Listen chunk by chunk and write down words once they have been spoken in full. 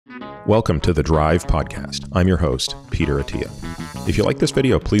Welcome to the Drive Podcast. I'm your host, Peter Attia. If you like this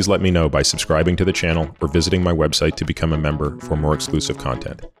video, please let me know by subscribing to the channel or visiting my website to become a member for more exclusive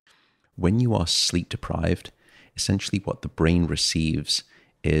content. When you are sleep deprived, essentially what the brain receives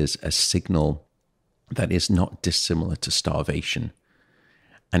is a signal that is not dissimilar to starvation.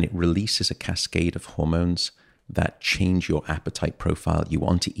 And it releases a cascade of hormones that change your appetite profile. You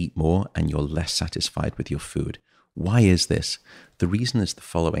want to eat more and you're less satisfied with your food. Why is this? The reason is the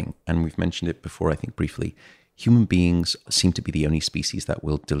following, and we've mentioned it before, I think briefly. Human beings seem to be the only species that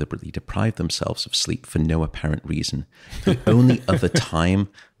will deliberately deprive themselves of sleep for no apparent reason. The only other time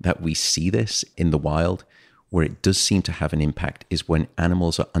that we see this in the wild, where it does seem to have an impact, is when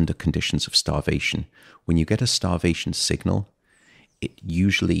animals are under conditions of starvation. When you get a starvation signal, it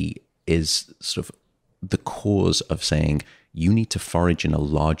usually is sort of the cause of saying you need to forage in a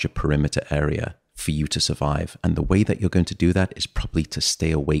larger perimeter area for you to survive. And the way that you're going to do that is probably to stay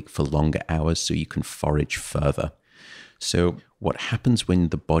awake for longer hours so you can forage further. So what happens when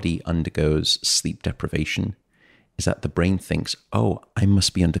the body undergoes sleep deprivation is that the brain thinks, oh, I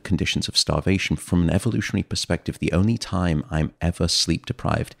must be under conditions of starvation. From an evolutionary perspective, the only time I'm ever sleep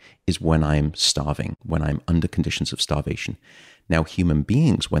deprived is when I'm starving, when I'm under conditions of starvation. Now, human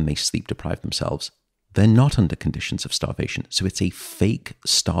beings, when they sleep deprive themselves, they're not under conditions of starvation. So it's a fake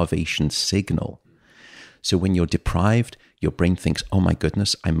starvation signal. So when you're deprived, your brain thinks, oh my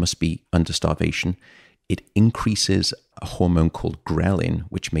goodness, I must be under starvation. It increases a hormone called ghrelin,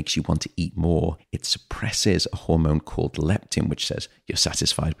 which makes you want to eat more. It suppresses a hormone called leptin, which says you're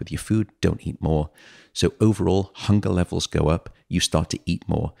satisfied with your food, don't eat more. So overall, hunger levels go up, you start to eat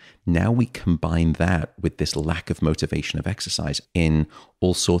more. Now we combine that with this lack of motivation of exercise in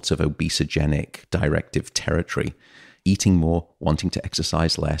all sorts of obesogenic directive territory. Eating more, wanting to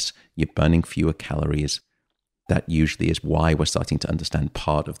exercise less, you're burning fewer calories. That usually is why we're starting to understand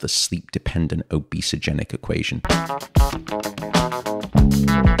part of the sleep-dependent obesogenic equation.